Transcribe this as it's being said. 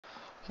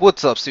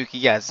What's up,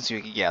 Tsuki-Guys and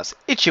Tsuki-Gals?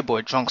 It's your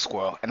boy Drunk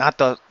Squirrel, and I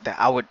thought that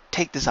I would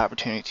take this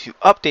opportunity to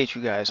update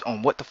you guys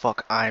on what the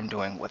fuck I'm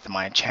doing with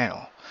my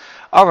channel.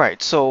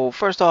 Alright, so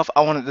first off,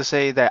 I wanted to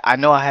say that I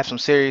know I have some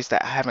series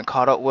that I haven't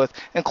caught up with,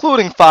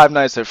 including Five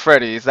Nights at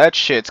Freddy's. That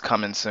shit's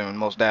coming soon,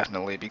 most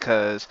definitely,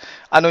 because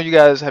I know you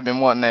guys have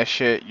been wanting that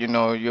shit. You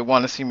know, you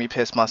want to see me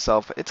piss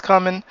myself. It's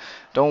coming.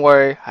 Don't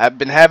worry. I've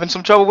been having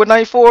some trouble with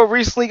Night 4.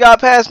 Recently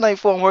got past Night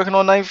 4. I'm working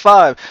on Night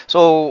 5.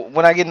 So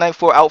when I get Night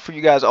 4 out for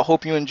you guys, I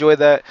hope you enjoy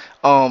that.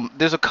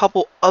 There's a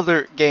couple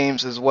other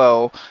games as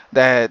well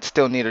that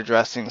still need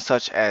addressing,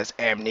 such as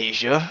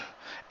Amnesia.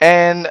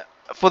 And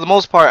for the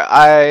most part,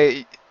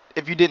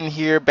 if you didn't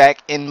hear back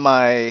in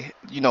my,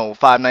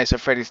 Five Nights at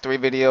Freddy's 3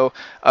 video,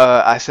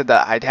 I said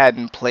that I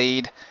hadn't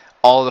played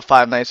all the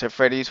Five Nights at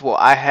Freddy's. Well,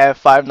 I have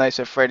Five Nights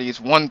at Freddy's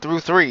 1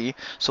 through 3,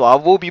 so I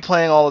will be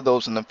playing all of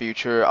those in the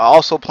future. I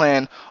also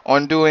plan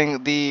on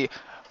doing the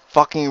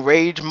fucking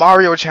Rage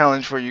Mario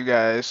challenge for you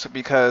guys,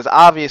 because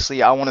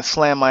obviously I want to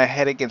slam my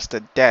head against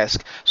the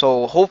desk.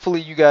 So hopefully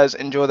you guys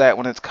enjoy that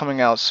when it's coming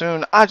out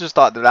soon. I just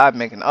thought that I'd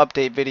make an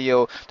update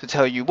video to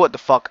tell you what the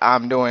fuck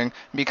I'm doing,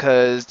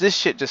 because this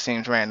shit just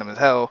seems random as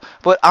hell,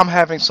 but I'm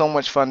having so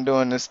much fun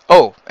doing this.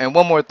 Oh, and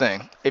one more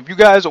thing, if you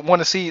guys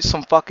want to see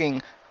some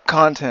fucking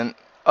content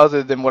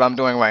other than what I'm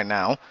doing right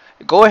now,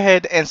 go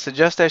ahead and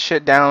suggest that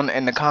shit down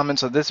in the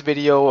comments of this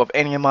video, of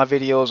any of my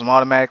videos. I'm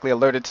automatically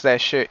alerted to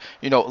that shit.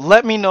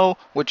 Let me know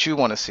what you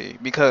want to see,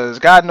 because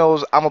God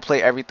knows I'm gonna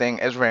play everything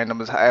as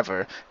random as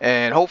ever,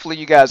 and hopefully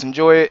you guys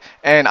enjoy it.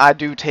 And I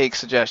do take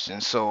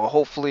suggestions, so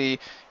hopefully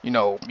you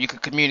can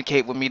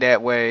communicate with me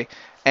that way,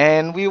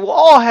 and we will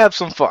all have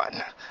some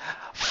fun.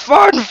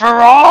 Fun for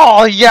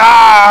all,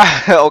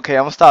 yeah! Okay,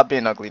 I'm gonna stop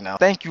being ugly now.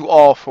 Thank you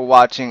all for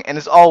watching, and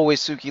as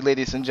always, Tsuki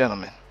ladies and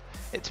gentlemen,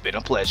 it's been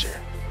a pleasure.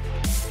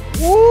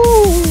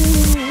 Woo!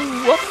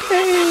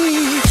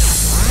 Okay!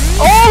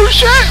 Oh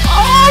shit!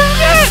 Oh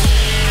shit!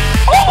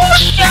 Oh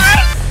shit!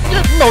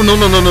 No!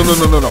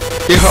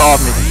 Get her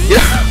off me!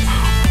 Get her